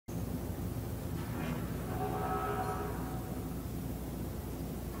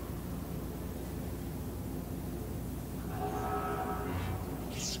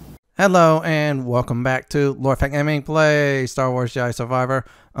Hello and welcome back to Lord Fenton Gaming Play Star Wars Jedi Survivor.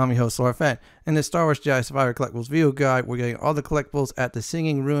 I'm your host Lord Fenton. In this Star Wars Jedi Survivor Collectibles video guide, we're getting all the collectibles at the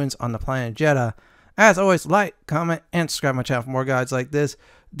Singing Ruins on the planet Jedha. As always, like, comment, and subscribe to my channel for more guides like this.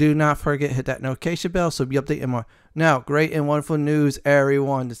 Do not forget to hit that notification bell so you'll be updated more. Now, great and wonderful news,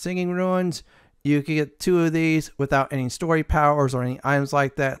 everyone. The Singing Ruins, you can get 2 of these without any story powers or any items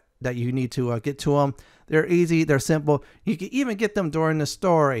like that you need to get to them. They're easy, they're simple. You can even get them during the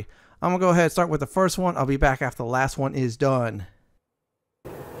story. I'm going to go ahead and start with the first one. I'll be back after the last one is done.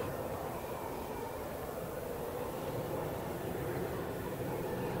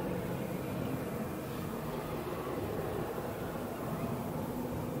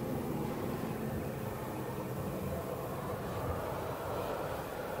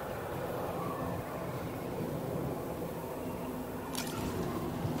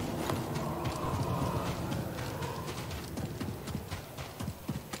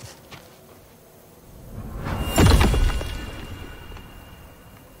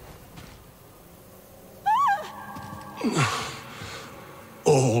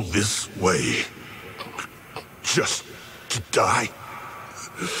 All this way, just to die?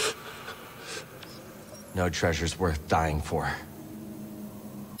 No treasure's worth dying for.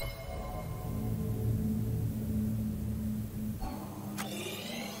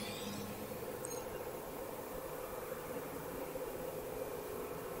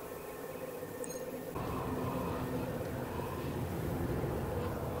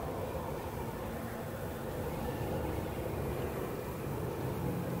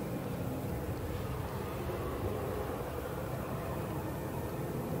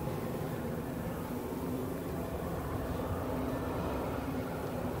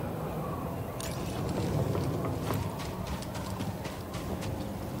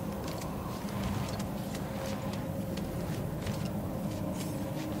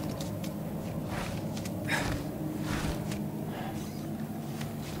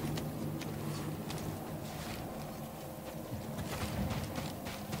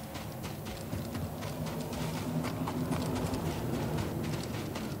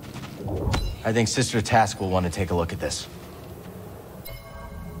 I think Sister Task will want to take a look at this.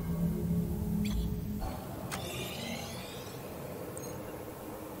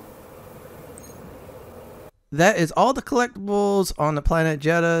 That is all the collectibles on the planet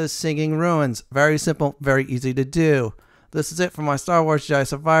Jedha's Singing Ruins. Very simple, very easy to do. This is it for my Star Wars Jedi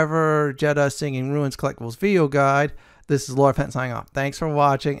Survivor Jedha Singing Ruins collectibles video guide. This is Lord Fenton signing off. Thanks for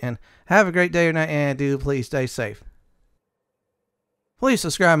watching and have a great day or night, and do please stay safe. Please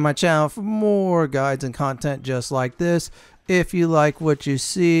subscribe to my channel for more guides and content just like this. If you like what you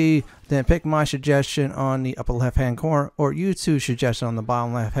see, then pick my suggestion on the upper left hand corner or YouTube's suggestion on the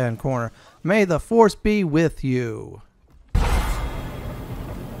bottom left hand corner. May the Force be with you.